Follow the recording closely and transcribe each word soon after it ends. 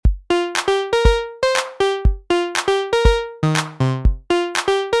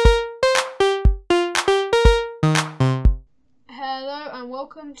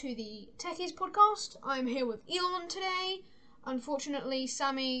to the Techies podcast. I'm here with Elon today. Unfortunately,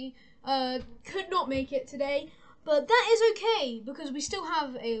 Sammy could not make it today, but that is okay because we still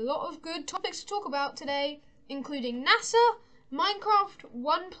have a lot of good topics to talk about today, including NASA, Minecraft,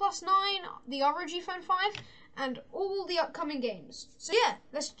 OnePlus 9, the ROG Phone 5, and all the upcoming games. So yeah,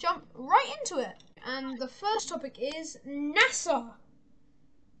 let's jump right into it. And the first topic is NASA.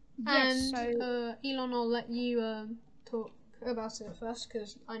 Yes, and Elon, I'll let you talk about it first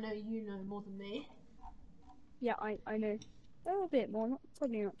because I know you know more than me. Yeah, I know a little bit more,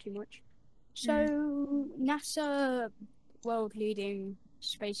 probably not too much. So NASA, world-leading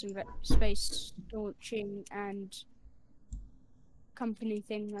space launching and company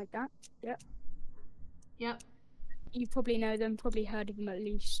thing like that. Yep. You probably know them, probably heard of them at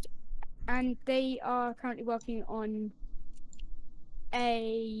least. And they are currently working on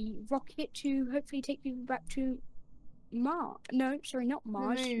a rocket to hopefully take people back to Mars. No, sorry, not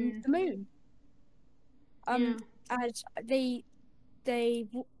Mars. The moon. Yeah. As they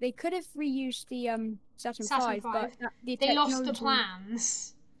could have reused the Saturn V, but they lost the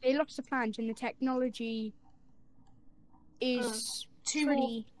plans. They lost the plans, and the technology is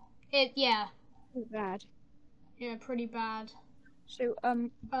pretty bad. Yeah, pretty bad. So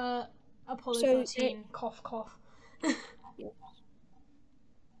Apollo 13. Cough, cough. Yeah.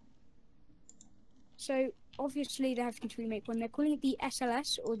 So obviously they're having to remake one. They're calling it the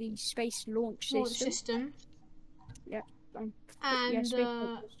SLS, or the Space Launch System. Yeah.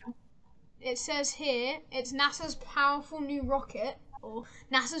 It says here it's NASA's powerful new rocket, will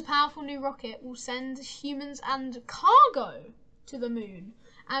send humans and cargo to the moon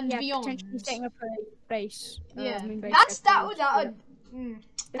and beyond. Potentially setting up a base. Moon base. They're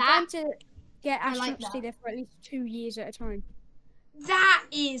trying to get astronauts to stay there for at least 2 years at a time. That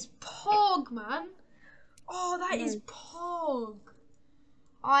is pog, man. Oh, that is pog.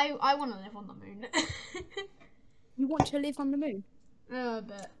 I want to live on the moon. You want to live on the moon?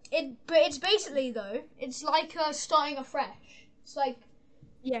 But it's basically though. It's like starting afresh. It's like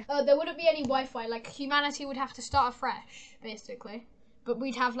there wouldn't be any Wi-Fi. Like humanity would have to start afresh, basically. But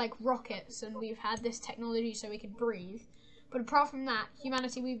we'd have like rockets, and we've had this technology so we could breathe. But apart from that,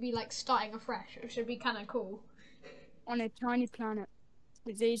 humanity would be like starting afresh, which would be kind of cool. On a tiny planet.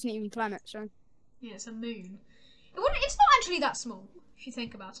 It isn't even a planet, so. Yeah, it's a moon. It's not actually that small if you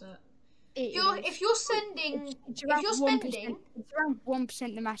think about it. If you're spending, it's around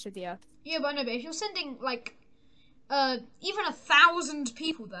 1% the mass of the Earth. Yeah, but I know. But if you're sending like, even 1,000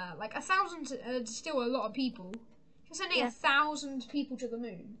 people there, like 1,000 is still a lot of people. If you're sending 1,000 people to the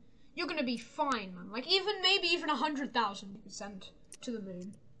moon, you're gonna be fine, man. Like maybe even 100,000 you could send to the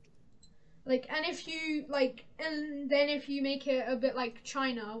moon. Like, and if you then if you make it a bit like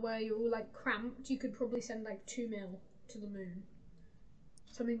China, where you're all like cramped, you could probably send like 2 mil to the moon.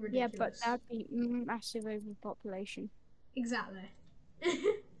 Something ridiculous. Yeah, but that'd be massive overpopulation. Exactly.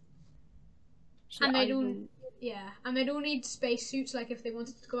 And they'd all need spacesuits, like if they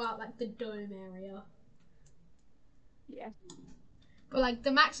wanted to go out like the dome area. Yeah. But like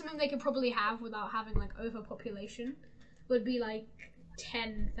the maximum they could probably have without having like overpopulation would be like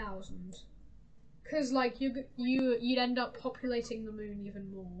 10,000. Because like you'd end up populating the moon even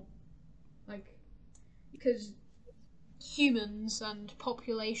more. Like, because humans and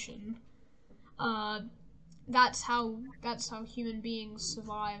population, that's how human beings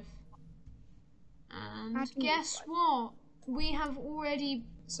survive. And guess what? We have already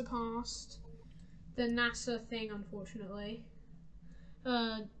surpassed the NASA thing, unfortunately.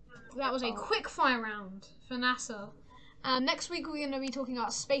 That was a quick fire round for NASA. Next week we're going to be talking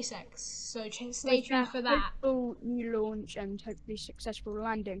about SpaceX, so stay tuned for that. Hopeful new launch and hopefully successful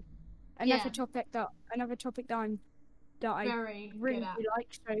landing. Another topic that I really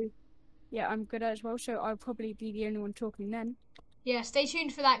like. So yeah, I'm good at as well. So I'll probably be the only one talking then. Yeah, stay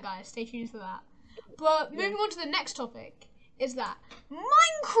tuned for that, guys. Stay tuned for that. But moving on to the next topic is that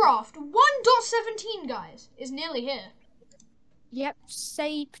Minecraft 1.17, guys, is nearly here. Yep,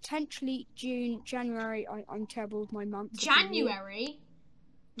 say potentially January. I'm terrible with my month. January?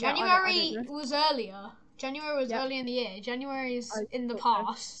 January was earlier. January was early in the year. January is in the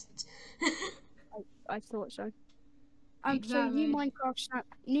past. I thought so. Exactly. So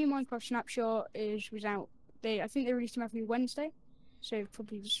new Minecraft snapshot was out. I think they released them every Wednesday. So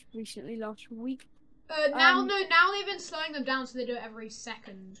probably just recently, last week. Now they've been slowing them down, so they do it every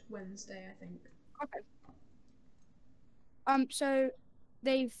second Wednesday, I think. Okay. So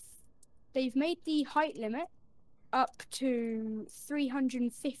they've made the height limit up to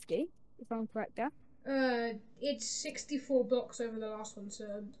 350, if I'm correct there. It's 64 blocks over the last one,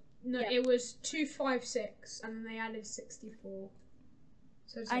 so it was 256, and then they added 64.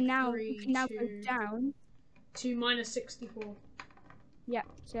 So it's and like now 3, you can now 2, go down. to minus 64. Yeah,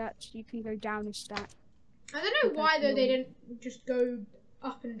 so you can go down a stack. I don't know why though they didn't just go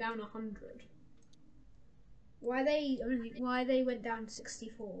up and down 100. Why they went down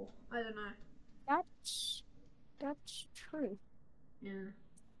 64? I don't know. That's true. Yeah.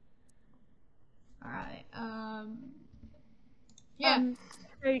 All right. Yeah.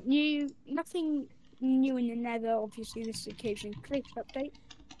 So nothing new in the Nether. Obviously, this is occasionally cliff update.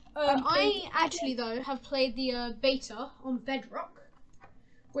 I actually though have played the beta on Bedrock,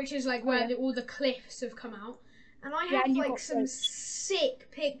 which is like where all the cliffs have come out, and I have like some sick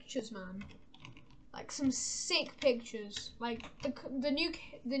pictures, man. Like some sick pictures. Like the new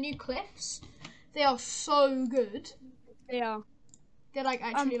cliffs, they are so good. They are. They're like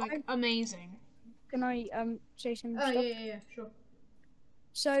actually like amazing. Can I say some stuff? Yeah, sure.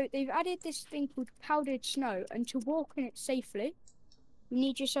 So they've added this thing called powdered snow, and to walk in it safely, you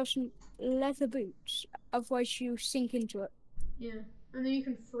need yourself some leather boots. Otherwise, you sink into it. Yeah, and then you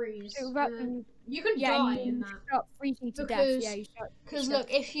can freeze. So you can die in that. Start freezing to death. Yeah, because look,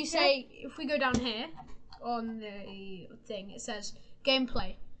 if you say if we go down here on the thing, it says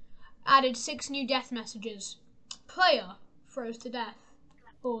gameplay added 6 new death messages. Player froze to death,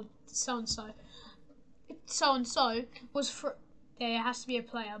 or so and so. So and so was there has to be a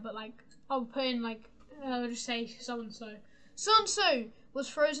player, but like I'll put in like I'll just say so and so. So and so was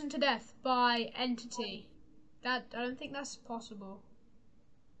frozen to death by entity. I don't think that's possible.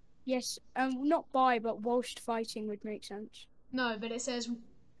 Yes, not by, but whilst fighting would make sense. No, but it says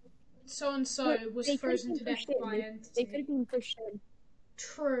so and so was frozen to death by entity. They could have been pushed in.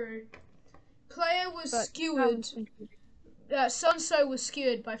 True. Player was skewered. So and so was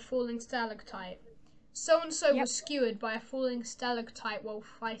skewered by falling stalactite. So and so was skewered by a falling stalactite while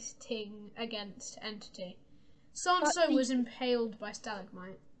fighting against entity. So and so was impaled by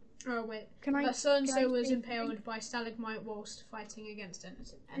stalagmite. Oh wait. So and so was impaled by stalagmite whilst fighting against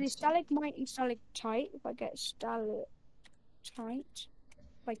entity. And the stalagmite and stalactite, if I get stalactite,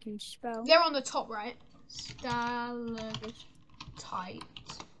 if I can spell. They're on the top, right? Stalactite.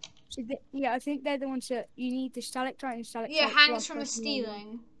 So I think they're the ones that you need, the stalactite and stalactite. Yeah, hangs from the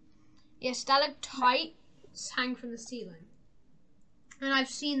ceiling. Yeah, stalactites hang from the ceiling. And I've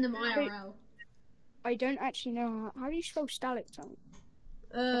seen them IRL. I don't actually know how do you spell stalactite?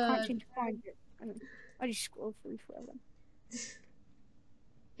 I can't seem to find it. I just scroll through forever.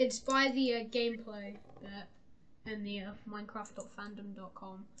 It's by the gameplay bit in the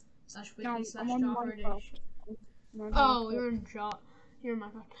minecraft.fandom.com/wiki/Java edition. Oh, you're in Java. You're in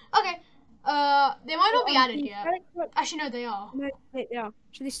Minecraft. Okay. They might not be added yet. Actually, no, they are. No, they are.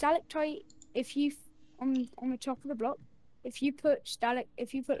 So the stalactite, if you on the top of the block, if you put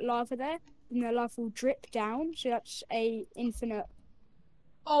lava there, then the lava will drip down. So that's a infinite.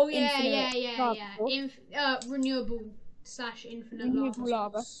 Oh yeah. Renewable/infinite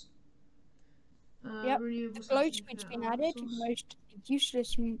lava. Yep. Glowsquid's been added. The most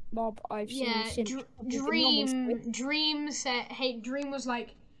useless mob I've seen since. Dream was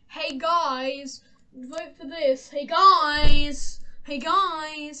like, "Hey guys, vote for this. Hey guys."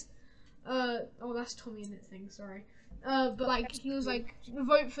 Oh, that's Tommy in that thing. Sorry. But like he was like,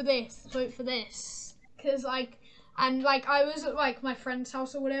 vote for this, because like. And like I was at like my friend's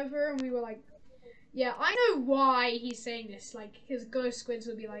house or whatever, and we were like, yeah, I know why he's saying this, like, because Glowsquids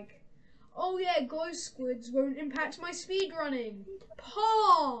would be like, oh yeah, Glowsquids won't impact my speed running,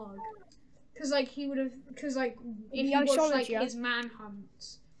 Pog, because like he would have, because like if you watch like his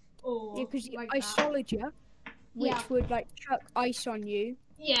manhunt or because like Isologia, which would like chuck ice on you.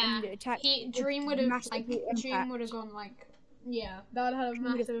 Yeah, Dream would have gone like, that would have a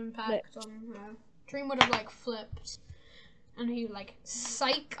massive impact on. Dream would have like flipped, and he would like,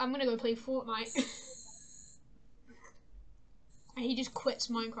 psych, I'm gonna go play Fortnite. And he just quits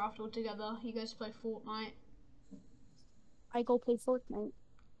Minecraft altogether. He goes to play Fortnite. I go play Fortnite.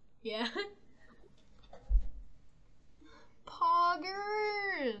 Yeah.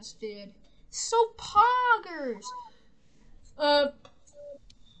 Poggers, dude. So poggers.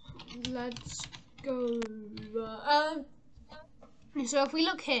 Let's go. So if we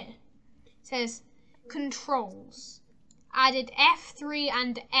look here, it says controls. Added F3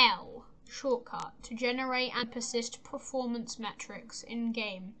 and L shortcut to generate and persist performance metrics in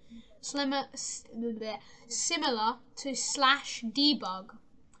game. Similar to /debug.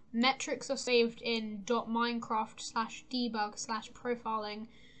 Metrics are saved in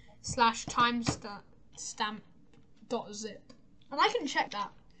 .minecraft/debug/profiling/timestamp.zip. And I can check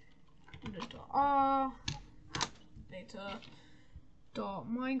that.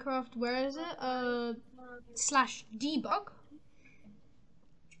 Data.minecraft, where is it? /debug.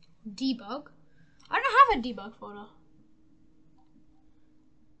 Debug? I don't have a debug folder.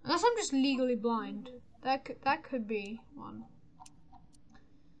 Unless I'm just legally blind. That could be one.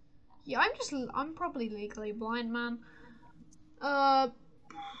 Yeah, I'm probably legally blind, man. Yeah,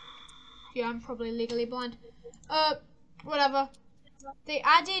 I'm probably legally blind. Whatever. They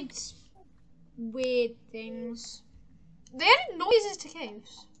added weird things. They added noises to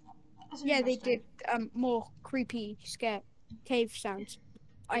caves. Yeah, they did more creepy, scare cave sounds.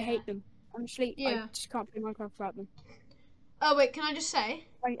 I hate them. Honestly, I just can't play Minecraft without them. Oh wait, can I just say?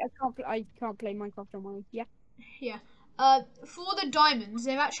 I can't play Minecraft on my Yeah. For the diamonds,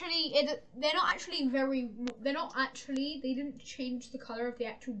 they're not actually they didn't change the color of the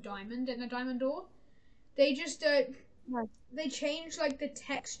actual diamond in the diamond door. They just they changed like the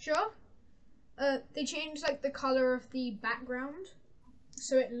texture. They changed like the color of the background,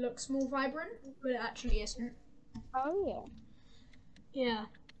 so it looks more vibrant, but it actually isn't. Oh yeah. Yeah.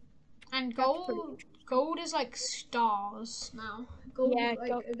 And gold is like stars now. Gold, yeah, like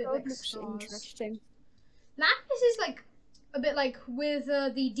gold, a bit gold like looks stars. Interesting. Lapis is like a bit like with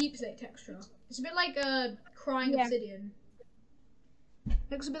the deep slate texture. It's a bit like crying obsidian.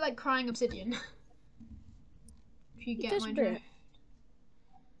 Looks a bit like crying obsidian. If you get my drift.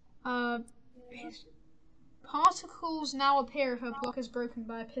 Particles now appear if a block is broken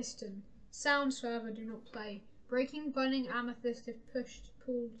by a piston. Sounds, however, do not play. Breaking burning amethyst if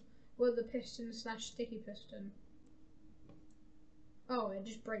pulled with the piston / sticky piston. Oh, it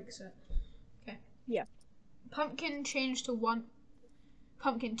just breaks it. Okay. Yeah. Pumpkin changed to 1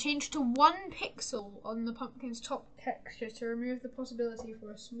 pixel on the pumpkin's top texture to remove the possibility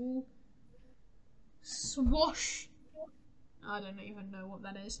for a small swash. I don't even know what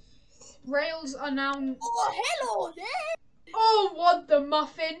that is. Rails are now. Oh, hello there! Oh, what the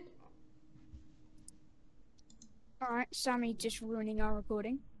muffin! Alright, Sammy just ruining our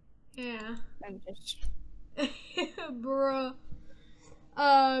recording. Yeah. And just. Bruh.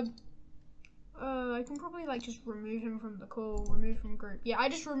 I can probably like just remove him from the call, remove from group. Yeah, I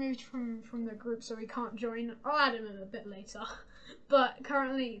just removed from the group so he can't join. I'll add him in a bit later. But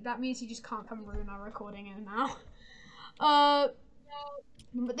currently that means he just can't come ruin our recording in now.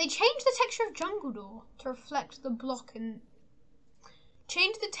 But they changed the texture of Jungle Door to reflect the block and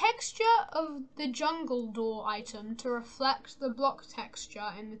change the texture of the Jungle Door item to reflect the block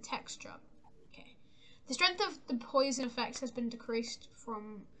texture in the texture. Okay. The strength of the poison effects has been decreased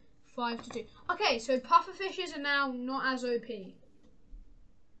from 5 to 2. Okay, so pufferfishes are now not as OP.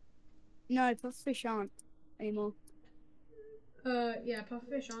 No, pufferfish aren't anymore. Yeah,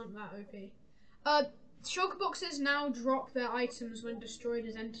 pufferfish aren't that OP. Shulker boxes now drop their items when destroyed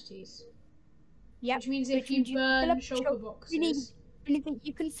as entities. Yeah. Which means if you burn shulker boxes,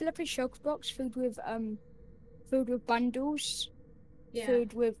 you can fill up a shulker box filled with bundles. Yeah.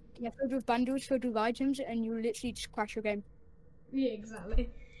 Filled with bundles, filled with items, and you literally just crash your game. Yeah,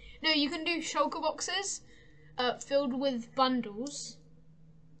 exactly. No, you can do shulker boxes, filled with bundles.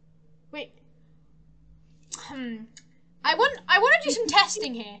 Wait. I want to do some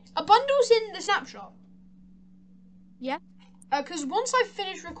testing here. Are bundles in the snapshot? Yeah. Because once I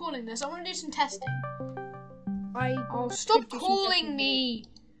finish recording this, I want to do some testing. Oh, stop calling me.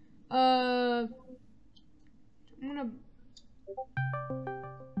 I'm gonna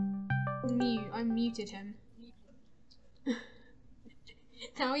mute. I muted him.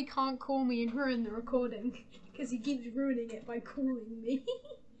 Now he can't call me and ruin the recording because he keeps ruining it by calling me.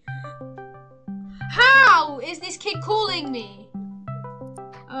 How is this kid calling me?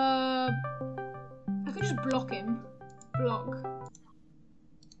 I could just block him. Block.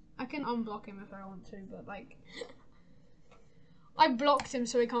 I can unblock him if I want to, but like I blocked him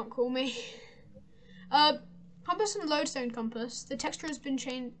so he can't call me. Compass and lodestone compass. The texture has been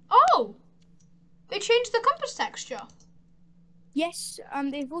changed. Oh! They changed the compass texture. Yes,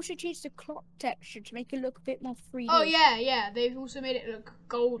 they've also changed the clock texture to make it look a bit more 3D. Oh yeah. They've also made it look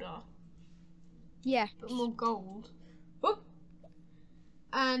golder. Yeah. A bit more gold. Whoop.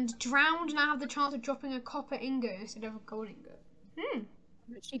 And drowned now have the chance of dropping a copper ingot instead of a gold ingot. I'm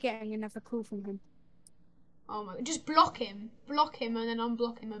actually getting another call from him. Oh my! Just block him, and then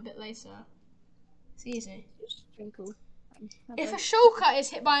unblock him a bit later. It's easy. It's pretty cool. If a shulker is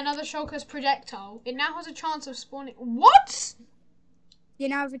hit by another shulker's projectile, it now has a chance of spawning. What? You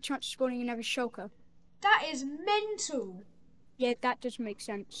now have a chance of spawning another shulker. That is mental. Yeah, that does make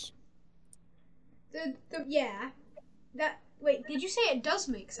sense. Wait, did you say it does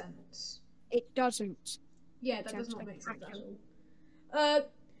make sense? It doesn't. Yeah, that does not make sense at all.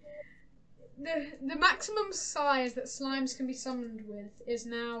 The maximum size that slimes can be summoned with is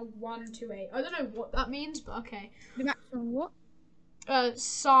now 1 to 8. I don't know what that means, but okay. The maximum what?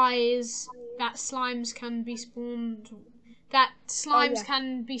 size that slimes can be spawned,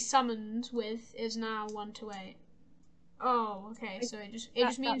 can be summoned with is now 1 to 8. Oh, okay. So it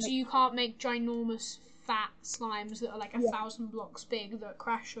just means you can't make ginormous fat slimes that are like 1,000 blocks big that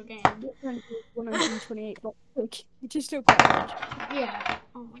crash your game. 128 blocks big, which is still quite large. Yeah.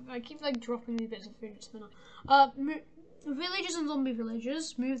 Oh my god, I keep like dropping these bits of food to spin villagers and zombie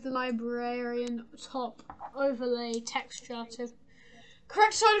villagers. Move the librarian top overlay texture to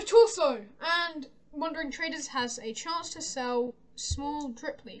correct side of torso. And Wandering Traders has a chance to sell small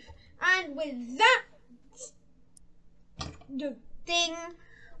drip leaf. And with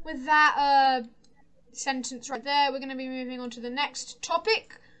that sentence right there, we're going to be moving on to the next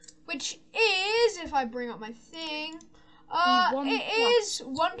topic, which is, if I bring up my thing, it is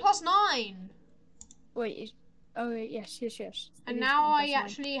 1 plus 9. Wait, yes. And now I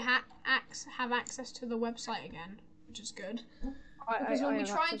actually have access to the website again, which is good. Because when we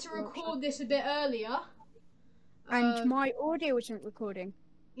tried to record this a bit earlier, and my audio wasn't recording.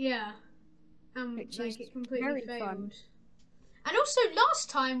 Yeah, which like it completely failed. Fun. And also, last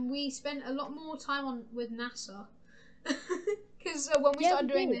time we spent a lot more time with NASA, because when we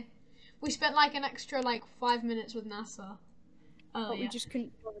started doing this, we spent like an extra 5 minutes with NASA. But we just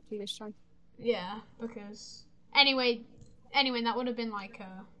couldn't bother to this time. Yeah, because anyway, that would have been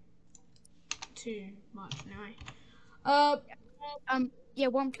too much anyway.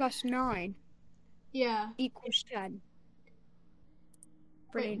 1 plus 9. Yeah. Equals 10.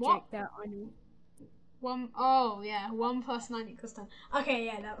 Brilliant, Wait, Jake. That I know. 1 plus 9 equals 10. Okay,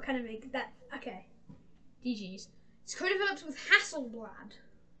 yeah, that kind of makes that. Okay. GG's. It's co-developed with Hasselblad.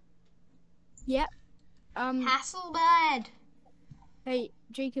 Yep. Hasselblad. Hey,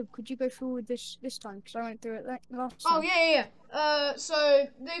 Jacob, could you go through this time? Because I went through it last time. Oh, yeah. So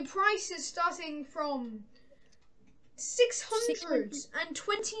the price is starting from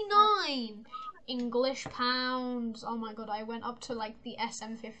 629 English pounds. Oh my god, I went up to the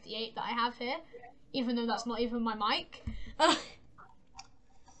SM58 that I have here, even though that's not even my mic.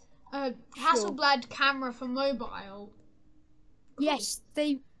 Hasselblad camera for mobile. Cool. Yes,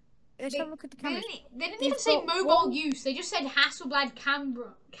 let's have a look at the camera. They didn't even say mobile use. They just said Hasselblad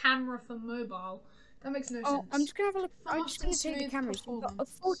camera for mobile. That makes no sense. I'm just gonna have a look. I'm just gonna take the cameras. We've got a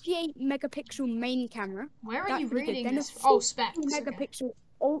 48 megapixel main camera. Where are you reading then this? Specs. Megapixel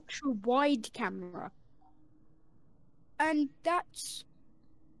ultra wide camera. And that's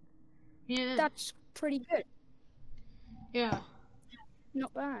pretty good. Yeah.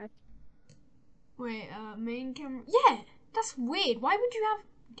 Not bad. Wait, main camera. Yeah, that's weird. Why would you have?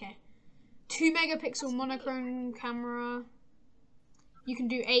 Okay. 2 megapixel monochrome camera. You can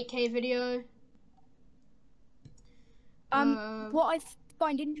do 8K video. What I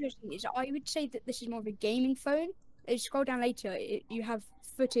find interesting is I would say that this is more of a gaming phone. If you scroll down later, you have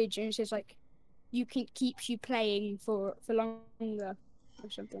footage and it says keeps you playing for longer or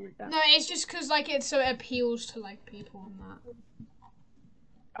something like that. No, it's just because it appeals to people on that.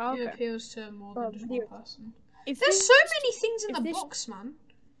 Oh, okay. It appeals to more than just one person. There's so many things in the box, man.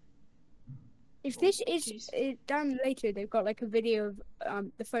 If this is down later, they've got a video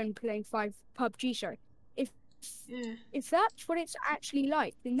of the phone playing PUBG. Sorry, if that's what it's actually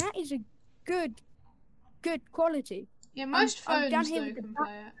like, then that is a good quality. Yeah, most phones down here can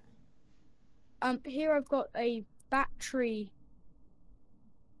play it. Here I've got a battery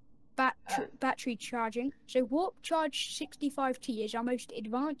charging. So Warp Charge 65T is our most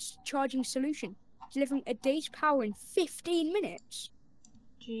advanced charging solution, delivering a day's power in 15 minutes.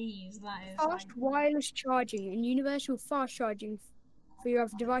 Jeez, that is fast wireless charging and universal fast charging for your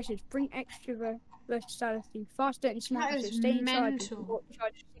other devices bring extra versatility, faster and smarter. Stay in charge with Warp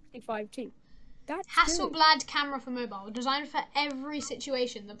Charge 65T. That's Hasselblad camera for mobile, designed for every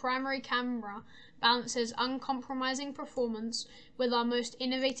situation. The primary camera balances uncompromising performance with our most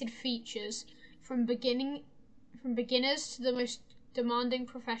innovative features. From beginners to the most demanding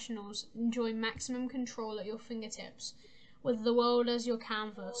professionals, enjoy maximum control at your fingertips. With the world as your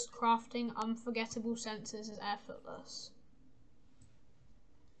canvas, crafting unforgettable senses is effortless.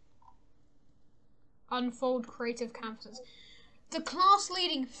 Unfold creative canvases. The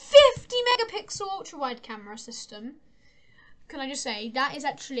class-leading 50 megapixel ultra-wide camera system. Can I just say that is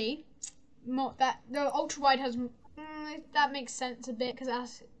actually more the ultra-wide has that makes sense a bit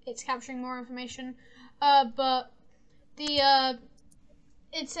because it's capturing more information. But the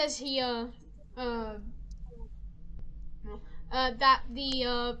it says here that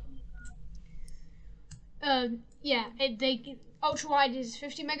the ultra-wide is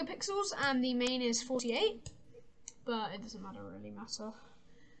 50 megapixels and the main is 48. But it doesn't really matter.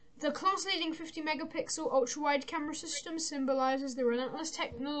 The class-leading 50-megapixel ultra-wide camera system symbolizes the relentless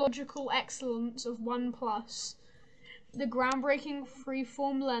technological excellence of OnePlus. The groundbreaking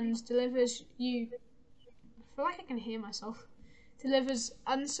freeform lens delivers I feel like I can hear myself. Delivers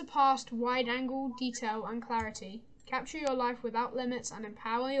unsurpassed wide-angle detail and clarity. Capture your life without limits and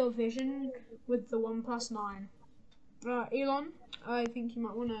empower your vision with the OnePlus 9. Elon, I think you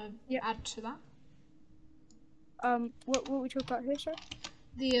might want to add to that. What we talk about here, sir?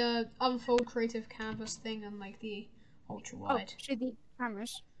 The unfold creative canvas thing and like the ultra wide. Oh, so the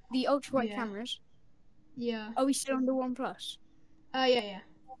cameras, the ultra wide cameras. Yeah. Are we still on the OnePlus? Yeah.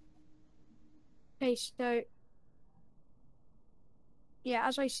 Okay, so yeah,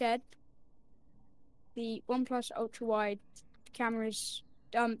 as I said, the OnePlus ultra wide cameras,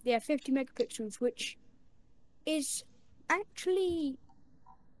 they have 50 megapixels, which is actually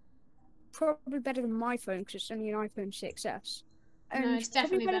probably better than my phone because it's only an iPhone 6s. No, it's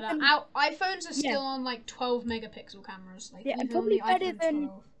definitely better. iPhones are still on like 12 megapixel cameras. Like, yeah, and probably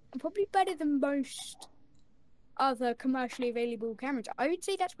better than most other commercially available cameras. I would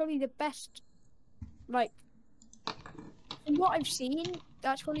say that's probably the best. Like, from what I've seen,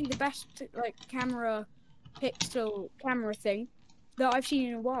 that's probably the best like camera thing that I've seen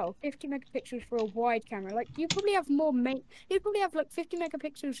in a while. 50 megapixels for a wide camera. Like, you probably have like 50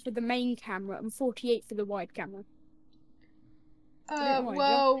 megapixels for the main camera and 48 for the wide camera.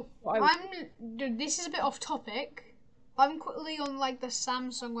 Well, this is a bit off topic. I'm quickly on like the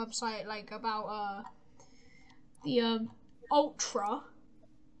Samsung website, like about the Ultra,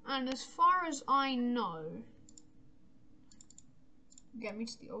 and as far as I know, get me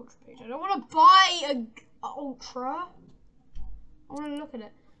to the Ultra page. I don't want to buy a Ultra. I want to look at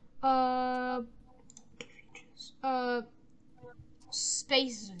it.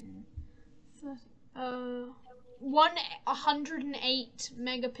 Space zoom. 108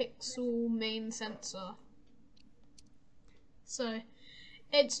 megapixel main sensor. So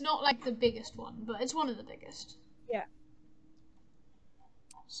it's not like the biggest one, but it's one of the biggest. Yeah.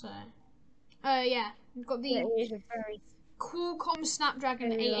 So yeah, we've got the Qualcomm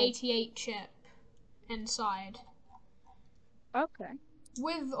Snapdragon 888 chip inside. Okay.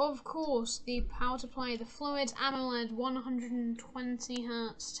 With, of course, the power to play the Fluid AMOLED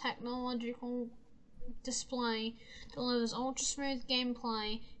 120Hz technological display delivers ultra smooth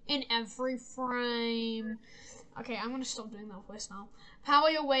gameplay in every frame. Okay, I'm gonna stop doing that voice now. Power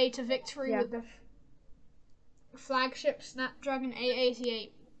your way to victory with the flagship Snapdragon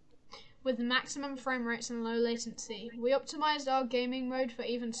 888 with maximum frame rates and low latency. We optimized our gaming mode for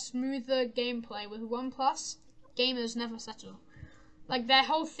even smoother gameplay with OnePlus. Gamers never settle. Like, their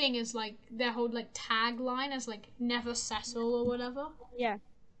whole thing is like, their whole like tagline is like never settle or whatever. Yeah.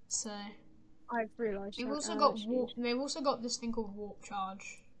 So I've realised. They've also got this thing called Warp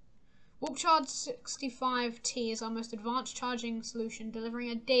Charge. Warp Charge 65T is our most advanced charging solution, delivering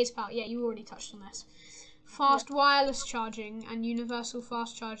a day's power. Yeah, you already touched on this. Fast wireless charging and universal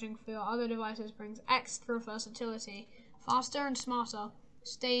fast charging for your other devices brings extra versatility. Faster and smarter.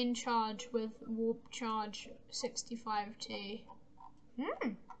 Stay in charge with Warp Charge 65T.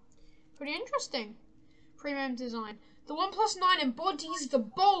 Pretty interesting. Premium design. The OnePlus 9 embodies the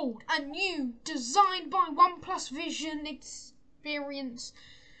bold and new, designed by OnePlus vision experience,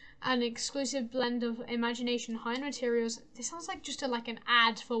 an exclusive blend of imagination, high-end materials. This sounds like just an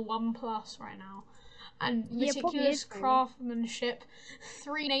ad for OnePlus right now. And meticulous craftsmanship.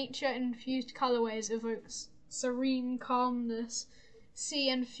 3 nature-infused colorways evokes serene calmness. See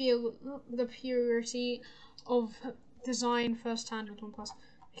and feel the purity of design firsthand with OnePlus.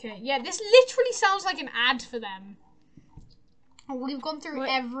 Okay, yeah, this literally sounds like an ad for them. We've gone through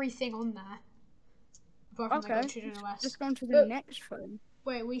everything on there. Apart from let's go on to the next phone.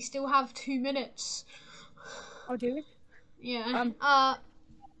 Wait, we still have 2 minutes. Oh, do we? Yeah.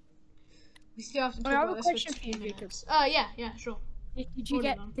 We still have to talk about this for 2 minutes. Yeah, sure. Did you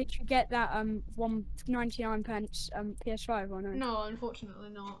get that 199 pence PS5 or no? No, unfortunately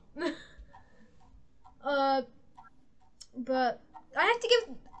not. But I have to give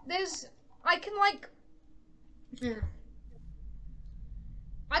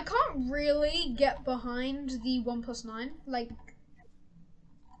I can't really get behind the OnePlus 9.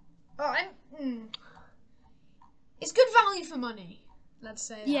 It's good value for money. Let's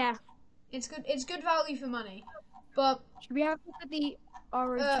say that. Yeah. It's good value for money. But should we have a look at the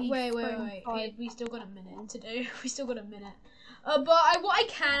ROG? Wait. We still got a minute to do. We still got a minute. But what I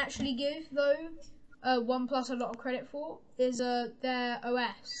can actually give though, OnePlus a lot of credit for is their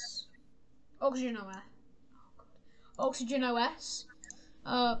OS, Oxygen OS. Oxygen OS.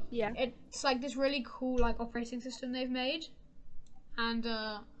 Yeah. It's like this really cool like operating system they've made, and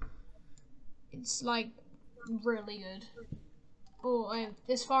It's like really good. Or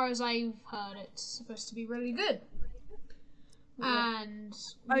as far as I've heard, it's supposed to be really good. Yeah. And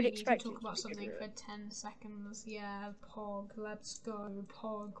we need to talk about something for 10 seconds. Yeah, Pog. Let's go.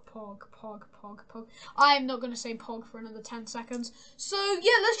 Pog, Pog, Pog, Pog, Pog. I'm not going to say Pog for another 10 seconds. So,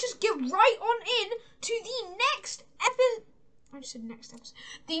 yeah, let's just get right on in to the next episode. I just said next episode.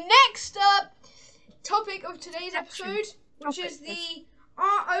 The next topic of today's episode, which is the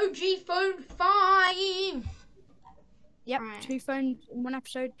ROG Phone 5. Yep, right. 2 phones in one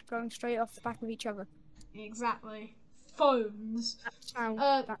episode going straight off the back of each other. Exactly. Phones. That's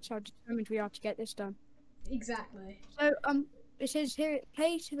how determined we are to get this done. Exactly. So, it says here,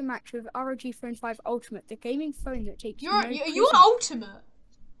 play to the max with ROG Phone 5 Ultimate, the gaming phone that takes You're Ultimate.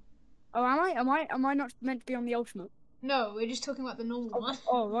 Oh, am I? Am I not meant to be on the Ultimate? No, we're just talking about the normal one.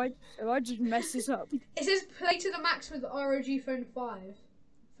 Oh, right. So I just messed this up. It says play to the max with ROG Phone 5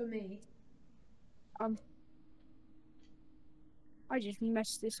 for me. I just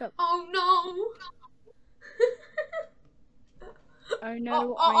messed this up. Oh no! Oh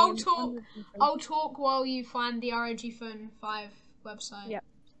no! I'll talk while you find the ROG Phone 5 website. Yep,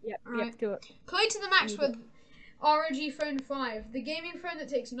 right. Do it. Play to the max with ROG Phone 5, the gaming phone that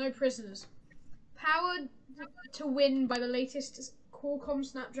takes no prisoners. Powered to win by the latest Qualcomm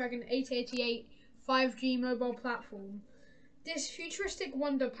Snapdragon 888 5G mobile platform. This futuristic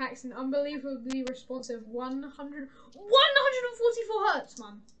wonder packs an unbelievably responsive 144 Hz,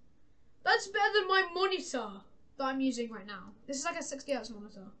 man. That's better than my monitor that I'm using right now. This is like a 60 Hz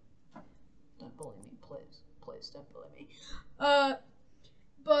monitor. Don't bully me, please. Please don't bully me. But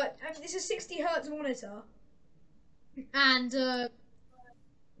this is a 60 Hz monitor. And,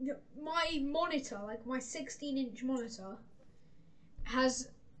 my monitor, like my 16-inch monitor, has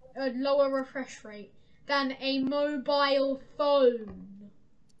a lower refresh rate than a mobile phone.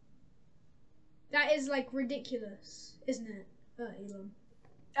 That is like ridiculous, isn't it, Elon?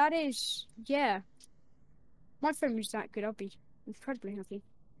 That is, yeah. My phone was that good. I'll be incredibly happy.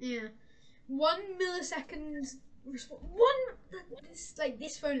 Yeah, 1 millisecond.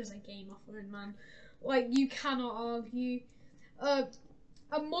 This phone is a gamer phone, man. Like you cannot argue.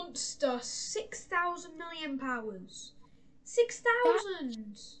 A monster, 6,000 milliamp hours.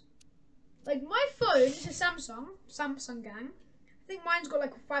 6,000. Like my phone is a Samsung gang. I think mine's got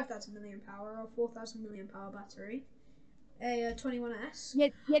like a 5,000 milliamp hour or 4,000 milliamp hour battery. A 21S.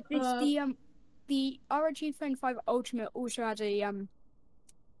 Yeah. The ROG Phone 5 Ultimate also has a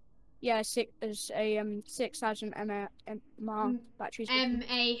 6,000 mAh battery.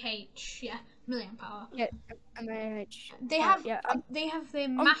 MAH, yeah, milliamp hour. Yeah, MAH. They have their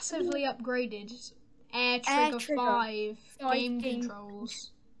massively upgraded AirTrigger 5 game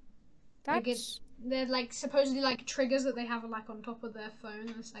controls. They're like supposedly like triggers that they have like on top of their phone.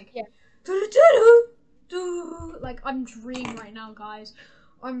 And it's like like I'm dreaming right now, guys.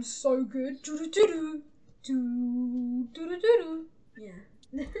 I'm so good. Yeah.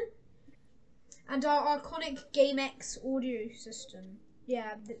 And our iconic GameX audio system.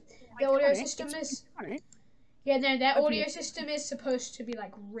 Yeah, the audio system is. Yeah, no, their audio system is supposed to be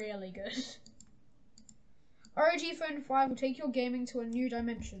like really good. ROG Phone 5 will take your gaming to a new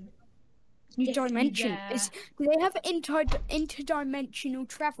dimension. New dimension? Yeah. Do they have interdimensional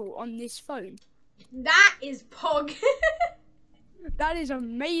travel on this phone? That is Pog. That is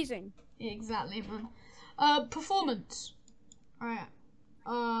amazing. Exactly, man. Performance. Alright.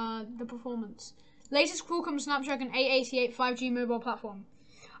 The performance. Latest Qualcomm Snapdragon 888 5G mobile platform.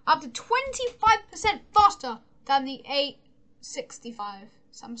 Up to 25% faster than the 865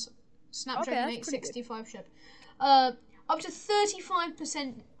 Samsung Snapdragon 865 chip. Up to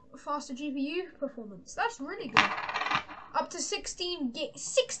 35% faster GPU performance. That's really good. Up to 16 gig.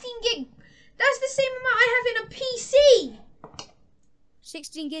 16 gig. That's the same amount I have in a PC.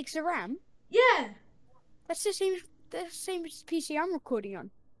 16 gigs of RAM? Yeah. That's the same as the PC I'm recording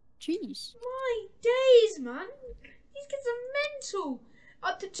on. Jeez. My days, man. These kids are mental.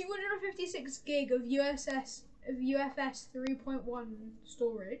 Up to 256 gig of UFS 3.1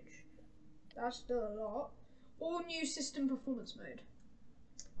 storage. That's still a lot. All new system performance mode.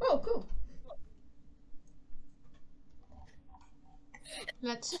 Oh, cool.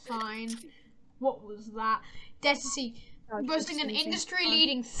 Let's find. What was that? Desiccity. Boasting an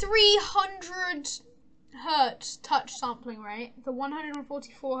industry-leading 300 Hz touch sampling rate, the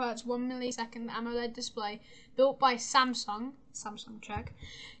 144 Hz 1 millisecond AMOLED display built by Samsung check,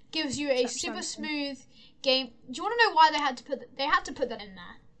 gives you a super smooth game. Do you want to know why they had to put that in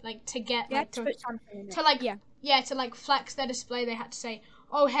there? Like to get to flex their display, they had to say,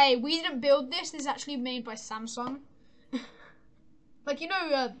 "Oh hey, we didn't build this. This is actually made by Samsung." Like, you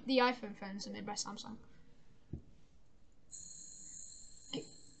know, the iPhone phones are made by Samsung.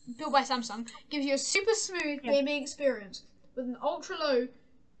 Built by Samsung, gives you a super smooth gaming experience with an ultra low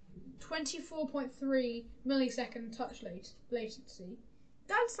 24.3 millisecond touch latency.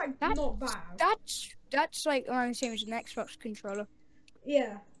 That's like not bad. That's like around the same as an Xbox controller.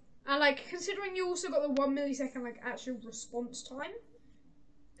 Yeah, and like considering you also got the 1 millisecond like actual response time,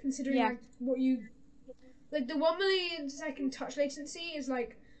 considering like what you like the 1 millisecond touch latency is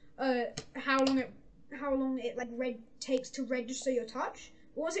like how long it like takes to register your touch.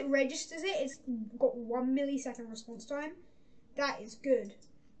 Once it registers it, it's got 1 millisecond response time. That is good.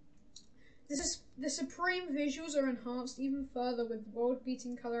 The supreme visuals are enhanced even further with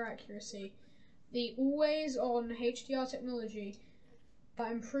world-beating color accuracy. The always-on HDR technology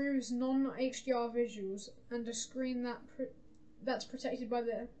that improves non-HDR visuals and a screen that's protected by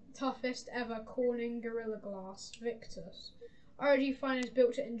the toughest ever Corning Gorilla Glass Victus. ROG Phone is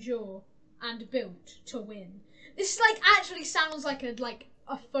built to endure and built to win. This like actually sounds like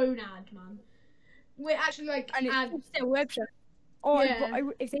a phone ad, man. We're actually like and it's their website. Oh, yeah.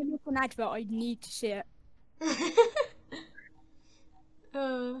 If they make an advert, I need to see it.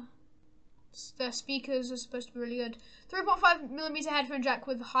 Their speakers are supposed to be really good. 3.5mm headphone jack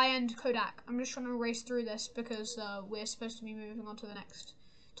with high-end codec. I'm just trying to race through this because we're supposed to be moving on to the next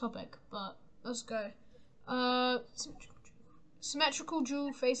topic. But let's go. Symmetrical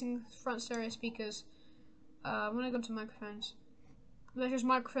dual-facing front stereo speakers. When I go to microphones, there's just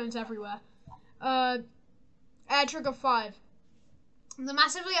microphones everywhere. AirTrigger 5. The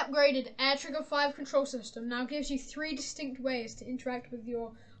massively upgraded AirTrigger 5 control system now gives you 3 distinct ways to interact with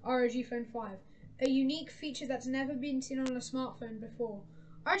your ROG Phone 5, a unique feature that's never been seen on a smartphone before.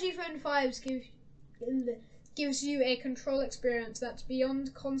 ROG Phone 5 gives you a control experience that's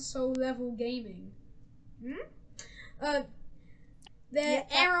beyond console-level gaming. Their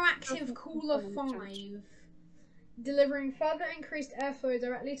Aeroactive Cooler 5, delivering further increased airflow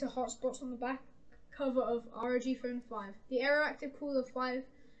directly to hotspots on the back cover of ROG Phone 5. The Aeroactive Cooler 5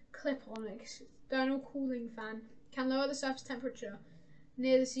 clip-on external cooling fan can lower the surface temperature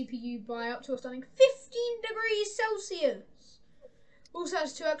near the CPU by up to a stunning 15 degrees Celsius. Also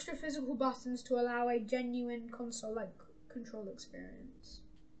has 2 extra physical buttons to allow a genuine console-like control experience.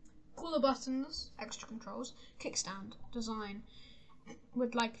 Cooler buttons, extra controls, kickstand design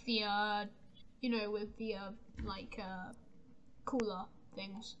with like the cooler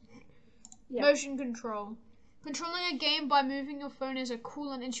things. Yeah. Motion control. Controlling a game by moving your phone is a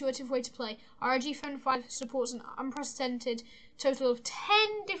cool and intuitive way to play. ROG Phone 5 supports an unprecedented total of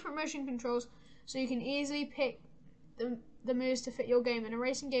 10 different motion controls, so you can easily pick the moves to fit your game. In a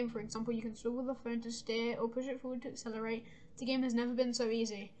racing game, for example, you can swivel the phone to steer or push it forward to accelerate. The game has never been so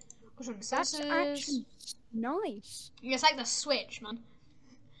easy. That's actually nice. Yeah, it's like the Switch, man.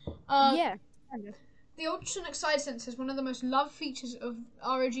 Yeah, kind of. The ultrasonic side sensor is one of the most loved features of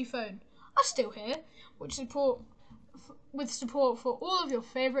ROG Phone. Are still here, with support for all of your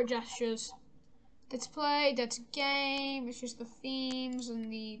favourite gestures. Dead to play, dead to game, it's just the themes and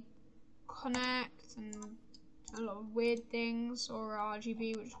the connect and a lot of weird things, or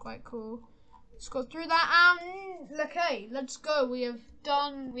RGB, which is quite cool. Let's go through that and okay, let's go. We have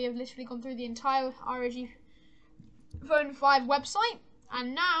literally gone through the entire ROG Phone 5 website,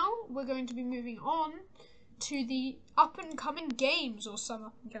 and now we're going to be moving on to the up-and-coming games, or some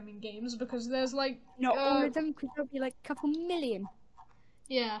up-and-coming games, because there's like... Not all of them, because there'll be like a couple million.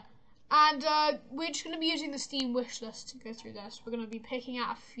 Yeah. And we're just going to be using the Steam wishlist to go through this. We're going to be picking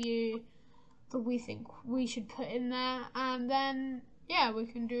out a few that we think we should put in there, and then, yeah, we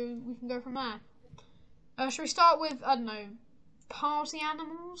can go from there. Should we start with, I don't know, Party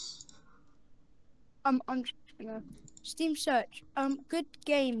Animals? I'm just gonna... Steam search. Good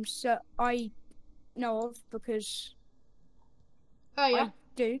games that I know of, because I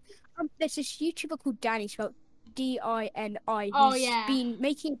do. There's this YouTuber called Danny, spelled D-I-N-I, who's been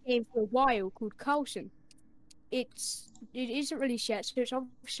making a game for a while called Carlson. It isn't released yet, so it's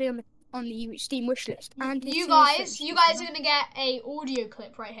obviously on the Steam wishlist. And you guys are gonna get a audio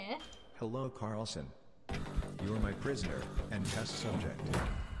clip right here. Hello, Carlson. You're my prisoner and test subject.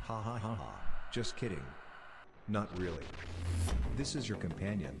 Ha ha ha ha. Just kidding. Not really. This is your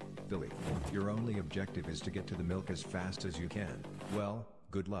companion, Billy. Your only objective is to get to the milk as fast as you can. Well,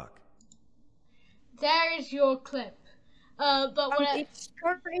 good luck. There is your clip. But it's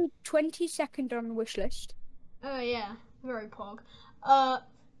currently 22nd on the wish list. Oh yeah, very pog.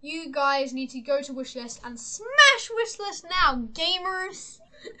 You guys need to go to wishlist and smash wishlist now, gamers.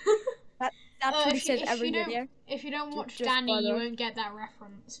 That's what he says every video. If you don't watch Danny, you won't get that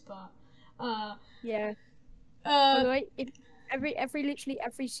reference. But yeah. By the way, if literally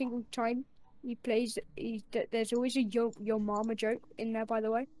every single time he plays, there's always a your mama joke in there. By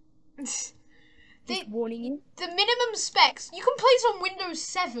the way, just warning you. The minimum specs. You can play this on Windows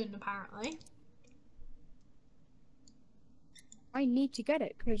 7 apparently. I need to get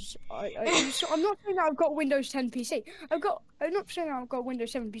it because I'm not saying that I've got a Windows 10 PC. I'm not saying that I've got a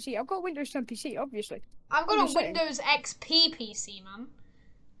Windows 7 PC. I've got a Windows 10 PC, obviously. I've got a Windows XP PC, man.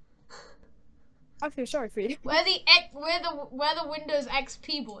 I feel sorry for you. We're the Windows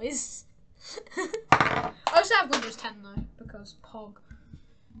XP boys. I also have Windows 10 though because Pog.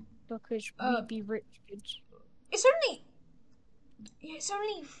 Because we be rich kids. It's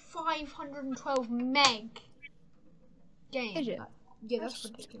only 512 meg. Game. Is it? Yeah, that's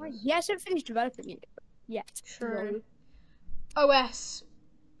ridiculous. He hasn't finished developing it yet. True. OS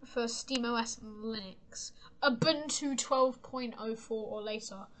for SteamOS and Linux. Ubuntu 12.04 or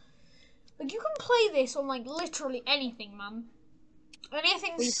later. Like, you can play this on like literally anything, man.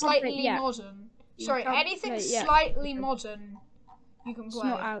 Anything slightly modern. Sorry, anything slightly modern. You can play.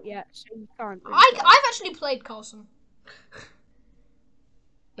 It's not out yet, so you can't. I've actually played Carlson.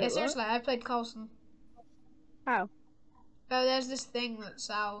 Yeah, seriously, I played Carlson. How? Oh, there's this thing that's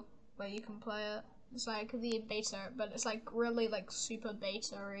out where you can play it. It's like the beta, but it's like really like super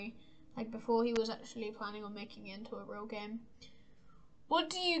beta-y. Like before he was actually planning on making it into a real game. What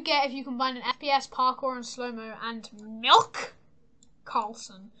do you get if you combine an FPS, parkour, and slow-mo and milk?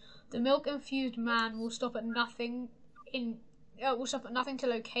 Carlson. The milk-infused man will stop at nothing to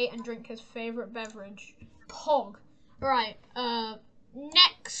locate and drink his favorite beverage. Pog. Right.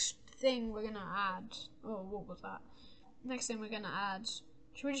 Next thing we're gonna add. Oh, what was that? Next thing we're gonna add.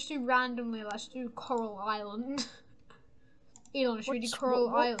 Should we just do randomly? Let's do Coral Island. Elon, should we do Coral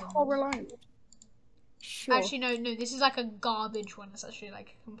Island? Coral Island. Sure. Actually, no. This is like a garbage one. It's actually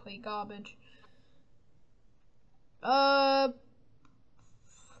like complete garbage. What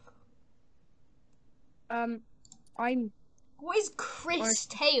is Chris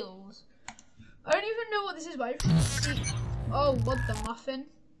Tales? I don't even know what this is, but oh, what the muffin?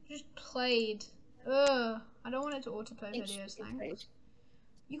 Just played. I don't want it to autoplay videos, thanks.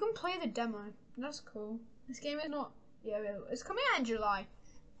 You can play the demo. That's cool. This game is not. Yeah, it's coming out in July.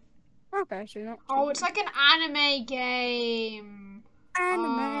 Okay, so not. Oh, it's like an anime game.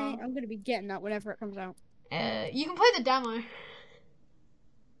 Anime. I'm gonna be getting that whenever it comes out. You can play the demo.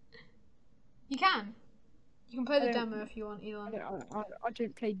 You can. You can play the demo if you want, Elon. I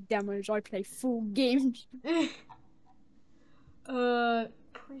don't play demos. I play full games.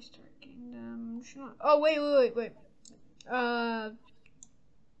 Prehistoric Kingdom. Oh wait.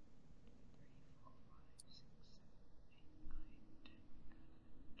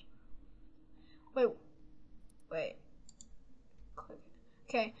 Wait.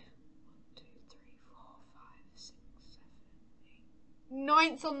 Okay. 1, 2, 3, 4, 5, 6, 7, 8.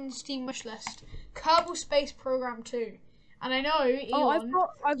 9th on the Steam wishlist. Kerbal Space Program 2. And I know, Elon,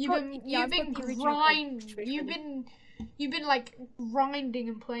 you've been like grinding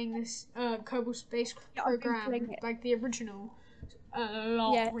and playing this Kerbal Space Program, like the original, a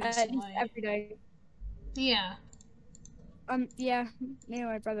lot recently. At least every day. Yeah. Yeah, me and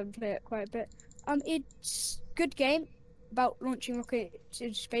my brother play it quite a bit. It's a good game about launching rockets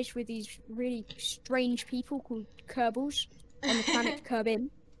into space with these really strange people called Kerbals on the planet Kerbin,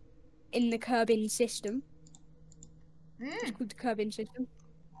 in the Kerbin system. It's called the Kerbin system.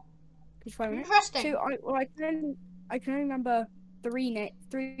 Interesting. So I can only remember three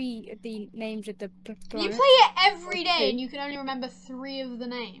of the names of the planets. You play it every day, and you can only remember 3 of the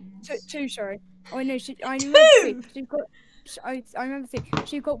names. Two, sorry. Oh no, I remember 3. So I remember 3.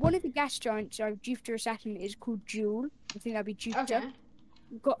 So you've got one of the gas giants, Jupiter or Saturn, is called Jool. I think that'd be Jupiter. Okay.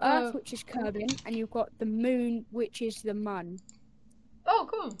 You've got Earth, which is Kerbin, and you've got the Moon, which is the Mun. Oh,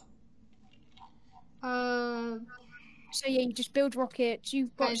 cool. So yeah, you just build rockets.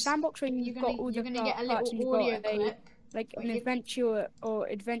 You've got a sandbox where you've got all the You're gonna get a little audio clip. Like an adventure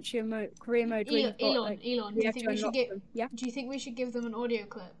mode, career mode. Elon, do you think we should Do you think we should give them an audio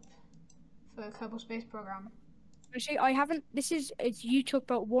clip for Kerbal Space Program? Actually, I haven't. You talk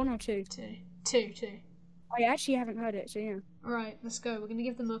about 1 or 2? Two. I actually haven't heard it, so yeah. All right, let's go. We're gonna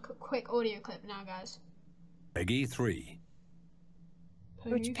give them a quick audio clip now, guys. Peggy 3.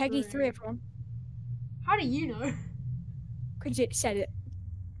 Which Peggy 3, everyone? How do you know? Because it said it.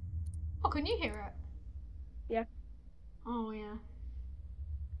 Oh, can you hear it? Yeah. Oh, yeah. You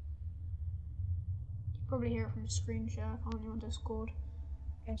can probably hear it from screen share, can't you, on Discord?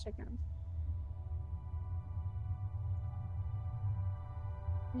 Yes, I can.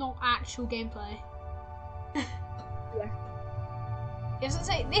 Not actual gameplay. Yeah. It doesn't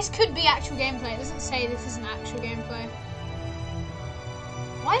say this could be actual gameplay. It doesn't say this isn't actual gameplay.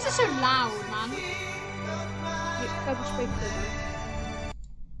 Why is it so loud, man?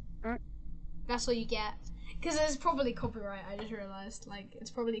 Alright. That's what you get. Because there's probably copyright. I just realized, like, it's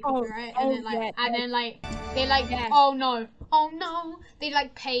probably copyright, and then they oh no, they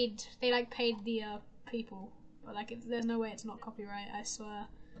paid the people, but like, there's no way it's not copyright. I swear.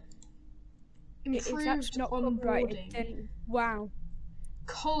 Improved onboarding. Then, wow.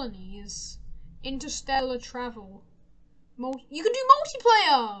 Colonies, interstellar travel. You can do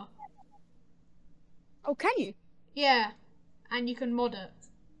multiplayer. Oh, can you? Yeah, and you can mod it.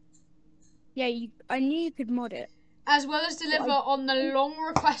 Yeah, I knew you could mod it. As well as deliver on the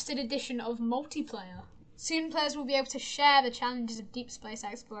long-requested edition of multiplayer. Soon players will be able to share the challenges of deep space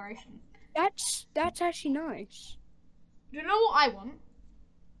exploration. That's actually nice. Do you know what I want?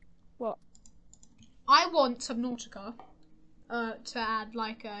 What? I want Subnautica to add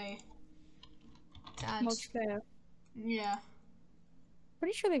like a... multiplayer. Yeah.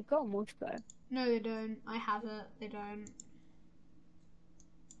 Pretty sure they've got a multiplayer. No, they don't. I have it. They don't.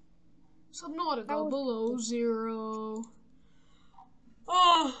 Subnautica below zero.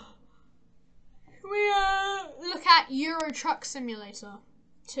 Oh, we look at Euro Truck Simulator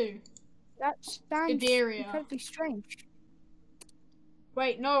 2. That sounds incredibly strange.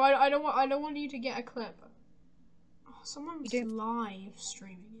 Wait, no, I don't want you to get a clip. Oh, someone's live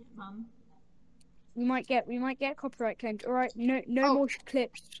streaming it, man. We might get copyright claimed. All right, no more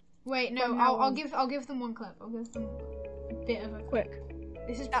clips. Wait, no, I'll give them one clip. I'll give them a bit of a quick.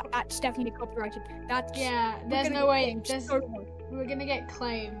 This is that's definitely copyrighted. That's there's no way. We're gonna get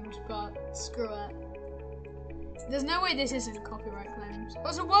claimed, but screw it. There's no way this isn't copyright claimed. Oh,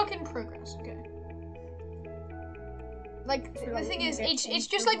 it's a work in progress. Okay. Like the thing is, it's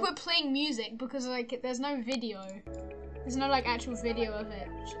just like we're playing music because like there's no video. There's no like actual video of it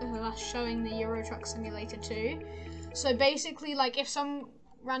showing the Euro Truck Simulator 2. So basically, like if some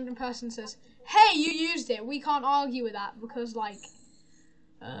random person says, "Hey, you used it," we can't argue with that because like.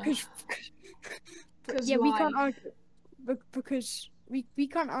 Yeah, we can't argue because we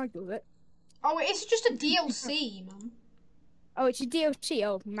can't argue with it. Oh, it's just a DLC, man. Oh, it's a DLC.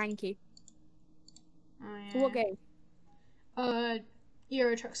 Oh, manky. Oh, yeah. For what game?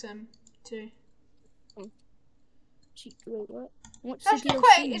 Euro Truck Sim 2. Oh. Wait, what? What's it's the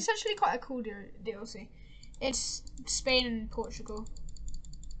DLC? It's actually quite a cool DLC. It's Spain and Portugal.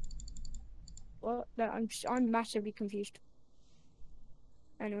 What? No, I'm massively confused.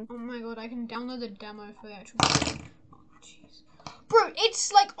 Anyway. Oh my god, I can download the demo for the actual game. Oh, jeez. Bro,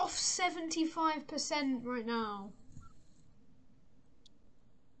 it's like off 75% right now.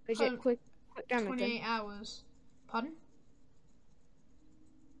 Is it quick damage? 28 hours. Pardon?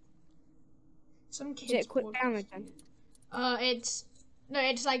 Some kids. Is it quick damage then? It's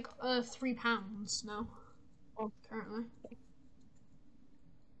like £3 now. Oh. Currently.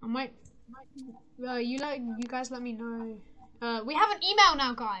 I might. You guys let me know. We have an email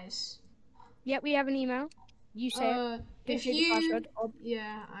now, guys. Yep, we have an email. You say it. If you,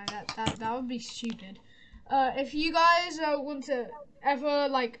 yeah, that would be stupid. If you guys want to ever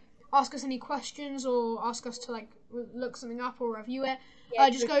like ask us any questions or ask us to like look something up or review it,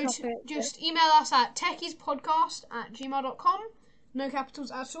 just email us at techiespodcast@gmail.com. No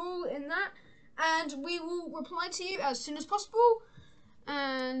capitals at all in that, and we will reply to you as soon as possible.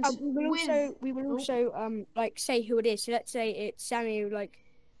 And we will also like say who it is. So let's say it's Samuel, like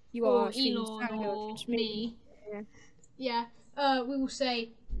you or are Elon Samuel, or me. Yeah. We will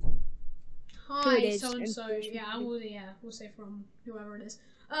say hi so and so. Yeah, we'll say from whoever it is.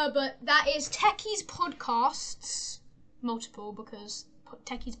 But that is Techies Podcasts, multiple because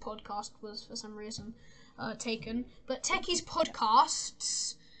Techies Podcast was for some reason taken. But Techies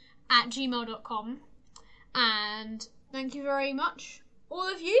Podcasts @gmail.com, and thank you very much, all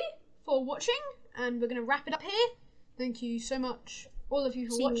of you, for watching, and we're going to wrap it up here. Thank you so much, all of you,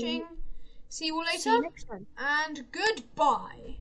 for watching. See you all later, See you next time. and goodbye.